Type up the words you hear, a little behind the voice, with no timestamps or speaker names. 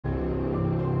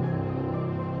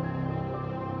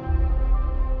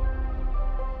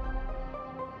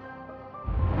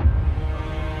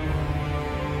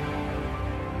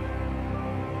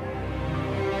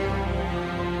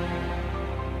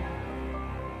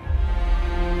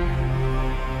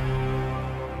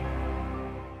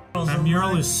That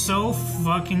mural is so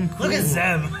fucking cool. Look at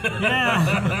Zeb.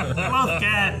 Yeah. Look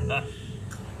at.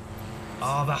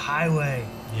 Oh, the highway.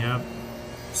 Yep.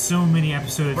 So many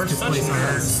episodes We're took place on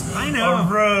Earth. I know. A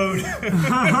road. A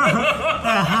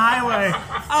highway.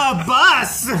 A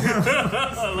bus.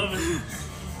 I love it.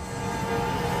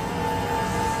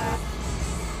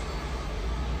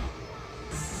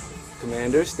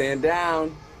 Commander, stand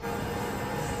down.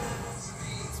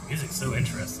 This music's so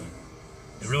interesting.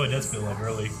 It really does feel like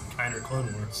early kinder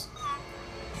Clone Wars.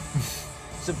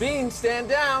 Sabine, stand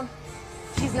down.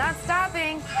 She's not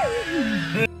stopping.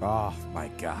 Oh my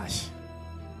gosh.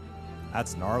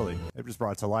 That's gnarly. It just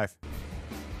brought it to life.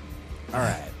 All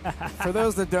right. For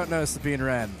those that don't know Sabine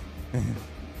Wren,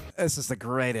 this is a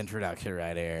great introduction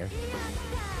right here.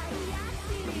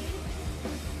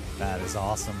 That is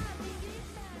awesome.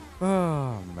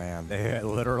 Oh, man. They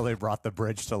literally brought the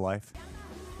bridge to life.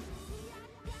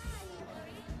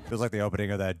 Feels like the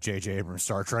opening of that J.J. Abrams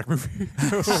Star Trek movie.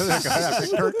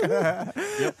 Kirk.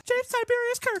 Yep. James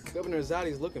Tiberius Kirk. Governor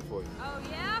Azadi's looking for you. Oh,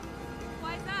 yeah?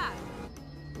 Why's that?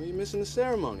 Well, you're missing the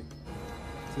ceremony.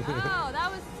 Oh, that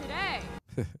was today.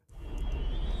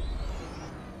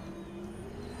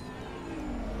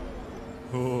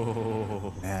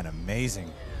 Oh, man,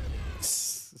 amazing.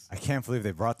 I can't believe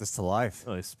they brought this to life.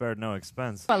 Really spared no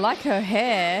expense. I like her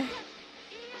hair.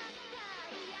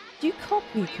 Do you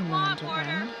copy Commander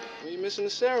Wren? Well, you're missing the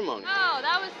ceremony. Oh,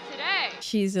 that was today.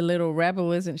 She's a little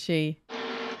rebel, isn't she?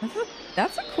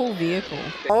 That's a cool vehicle.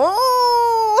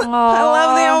 Oh, I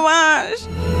love the homage.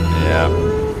 Yeah.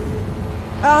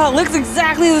 Oh, it looks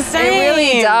exactly the same. It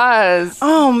really does.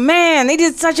 Oh man, they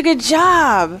did such a good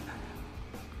job.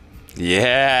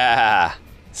 Yeah.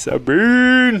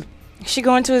 Sabine. Is she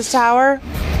going to his tower?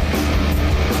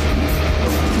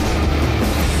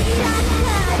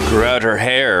 Grew out her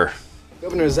hair.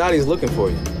 Governor Azadi's looking for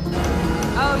you.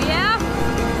 Oh, yeah?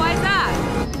 Why's that?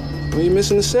 Well, you're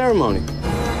missing the ceremony.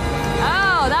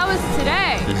 Oh, that was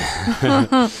today.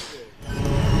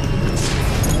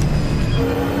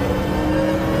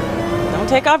 Don't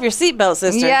take off your seatbelt,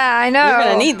 sister. Yeah, I know. You're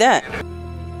gonna need that.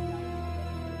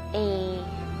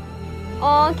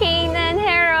 Oh, Kanan,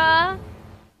 Hera.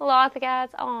 Lots of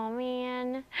cats. Oh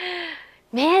man.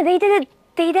 Man, they did it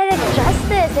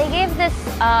justice. They gave this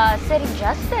city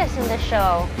justice in the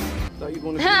show. Thought you'd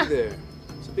want to be there.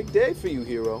 It's a big day for you,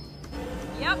 hero.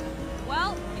 Yep.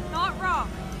 Well, it's not wrong.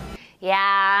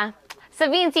 Yeah.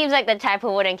 Sabine seems like the type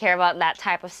who wouldn't care about that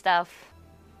type of stuff.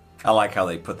 I like how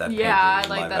they put that painting I in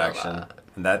like live that action. a lot.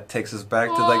 And that takes us back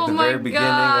to like the very beginning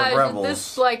of Rebels.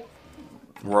 This like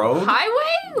Road?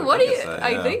 highway? What do you? so, I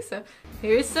yeah. think so.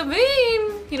 Here's Sabine.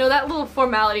 You know, that little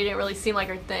formality didn't really seem like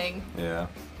her thing. Yeah.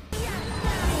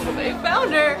 They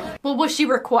found her. Well, was she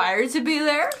required to be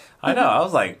there? I know. I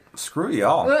was like, screw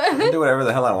y'all. I can do whatever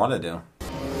the hell I want to do.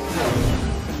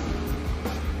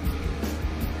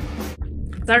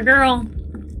 It's our girl.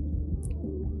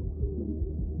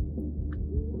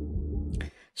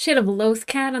 She had a Loth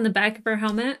cat on the back of her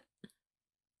helmet.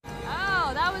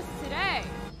 Oh, that was today.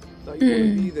 Thought you'd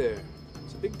want to be there.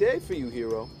 It's a big day for you,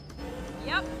 hero.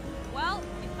 Yep. Well,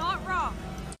 it's not wrong.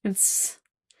 It's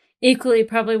equally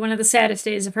probably one of the saddest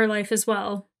days of her life as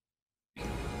well.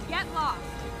 Get lost.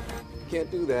 You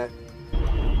can't do that.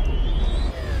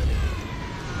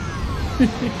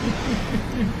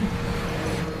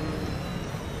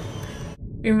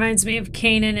 Reminds me of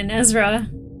Kanan and Ezra.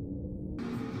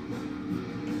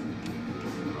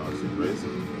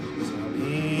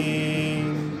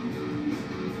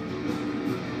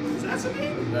 Is that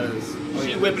Sabine? That is.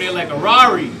 She whipping it like a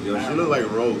Rari. Yo, she look like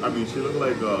Rogue. I mean, she look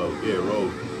like yeah,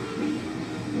 Rogue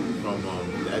from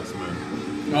the X-Men.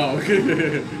 Oh,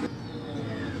 okay.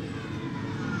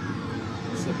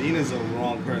 Sabine is the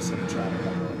wrong person to try to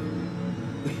cover up.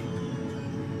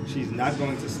 She's not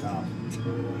going to stop.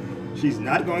 She's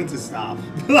not going to stop.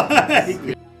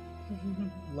 Like...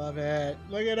 Love it.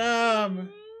 Look at him.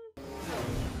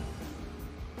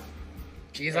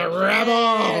 She's a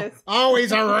rebel.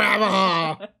 Always a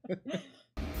rebel.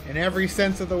 In every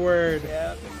sense of the word.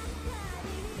 Yeah.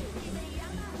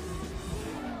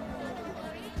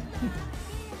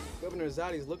 Governor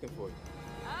Azadi's looking for you.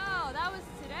 Oh, that was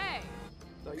today.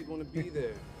 Thought you'd want to be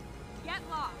there. Get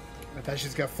lost. I thought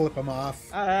she's gonna flip him off.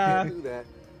 Can't do that.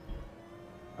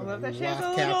 I love that she has a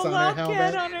Loth cats little on her love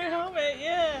cat helmet. on her helmet,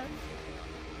 yeah.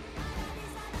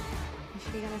 Is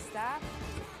she gonna stop?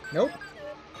 Nope.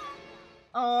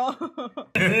 Oh.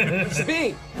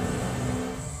 Sabine!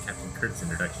 Captain Kirk's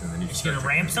introduction in the new Is she gonna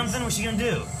ramp something? What's she gonna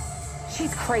do?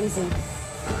 She's crazy.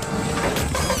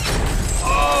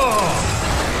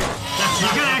 You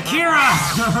got Akira!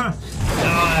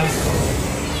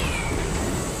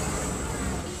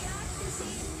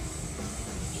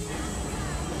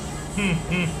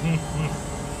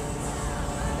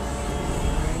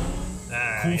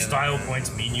 Cool style points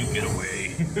mean you get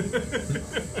away.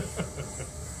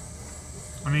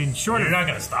 I mean, You're not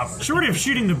gonna stop her. Short of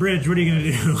shooting the bridge, what are you gonna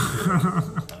do?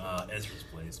 Ezra's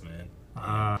place, man.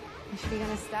 Is she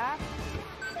gonna stop?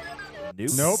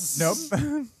 Nope. Nope.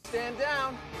 Stand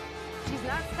down. She's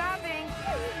not stopping.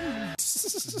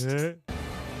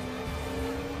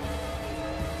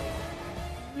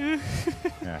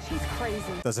 Yeah. She's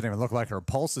crazy. Doesn't even look like her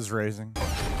pulse is raising.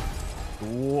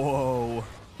 Whoa.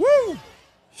 Woo!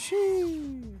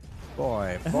 Shee.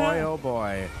 Boy, oh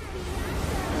boy.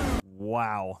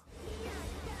 Wow.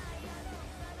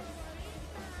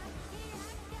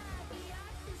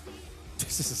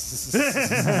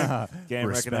 Game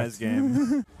recognized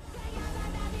game.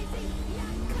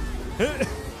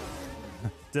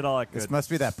 Did all that good. This must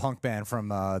be that punk band from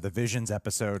the Visions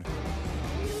episode.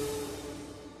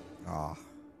 Oh.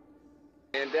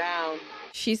 Stand down.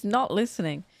 She's not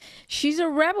listening. She's a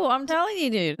rebel. I'm telling you,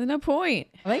 dude. There's no point.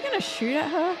 Are they going to shoot at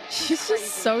her? She's just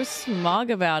so smug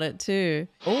about it, too.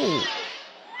 Oh.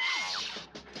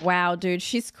 Wow, dude.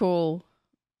 She's cool.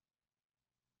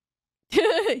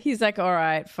 He's like, all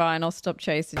right, fine. I'll stop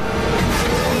chasing you.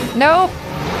 Nope.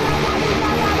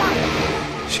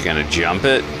 She gonna jump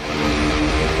it?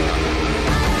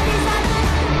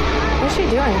 What's she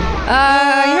doing?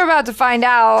 You're about to find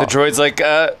out. The droid's like,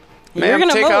 You're ma'am,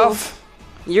 gonna take move. off.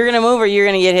 You're gonna move or you're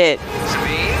gonna get hit.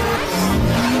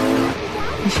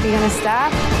 Is she gonna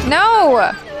stop?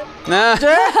 No. Nah.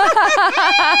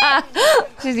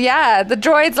 Yeah, the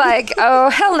droid's like, oh,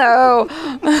 hell no.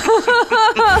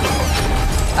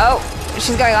 Oh,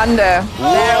 she's going under. There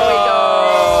we go.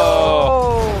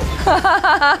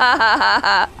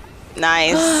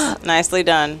 Nice. Nicely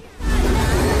done.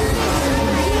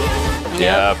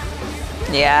 Yep.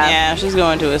 Yeah. Yeah, she's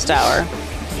going to his tower.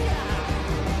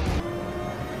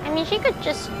 I mean, she could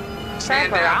just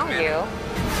trap around you.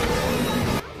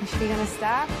 Is she gonna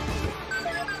stop?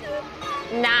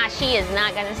 Nah, she is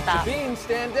not gonna stop. Sabine,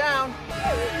 stand down.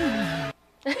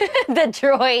 The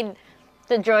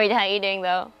droid hiding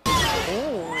though.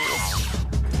 Ooh.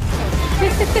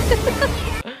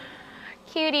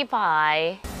 Cutie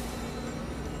pie.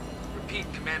 Repeat,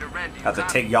 Commander Randy. Have to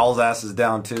take y'all's asses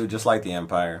down too, just like the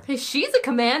Empire. Hey, she's a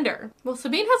commander. Well,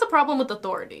 Sabine has a problem with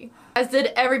authority. As did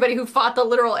everybody who fought the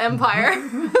literal Empire.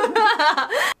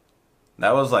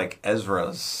 That was like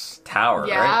Ezra's tower, right?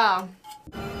 Yeah.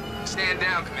 Stand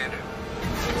down, Commander.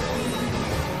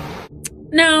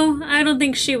 No, I don't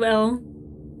think she will.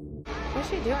 What's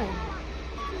she doing?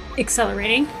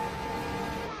 Accelerating.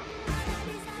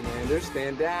 Commander,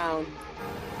 stand down.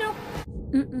 Nope.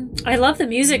 I love the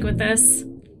music with this.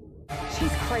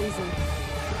 She's crazy.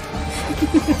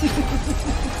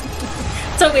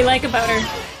 That's what we like about her.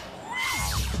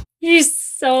 She's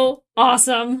so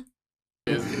awesome.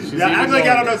 Yeah, act like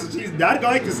I don't know. She's not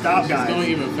going to stop, guys. She's going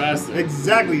even faster.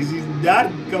 Exactly. She's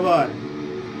not. Come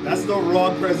on. That's the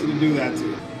wrong person to do that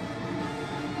to.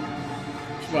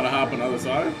 She's about to hop on the other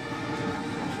side.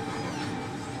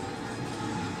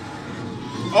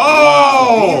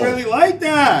 Oh! You really like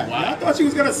that? Wow. I thought she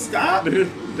was gonna stop.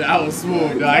 That was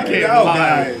smooth. No, I can't go, lie.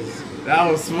 guys.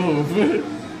 That was smooth.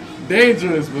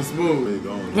 Dangerous, but smooth.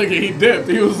 Look, he dipped.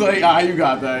 He was like, "Ah, you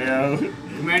got that, yo."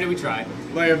 Commander, we tried.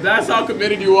 Like, if that's how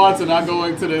committed you are to not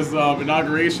going to this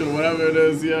inauguration or whatever it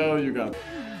is, yo, you got it.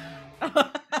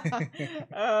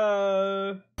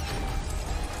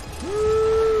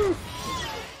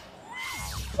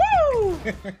 Woo!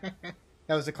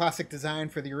 That was a classic design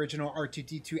for the original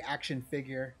R2-D2 action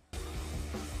figure.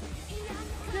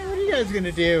 Now, what are you guys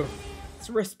gonna do? It's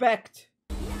respect.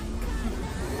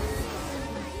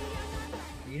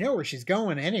 You know where she's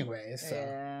going anyway, so.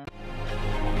 Yeah.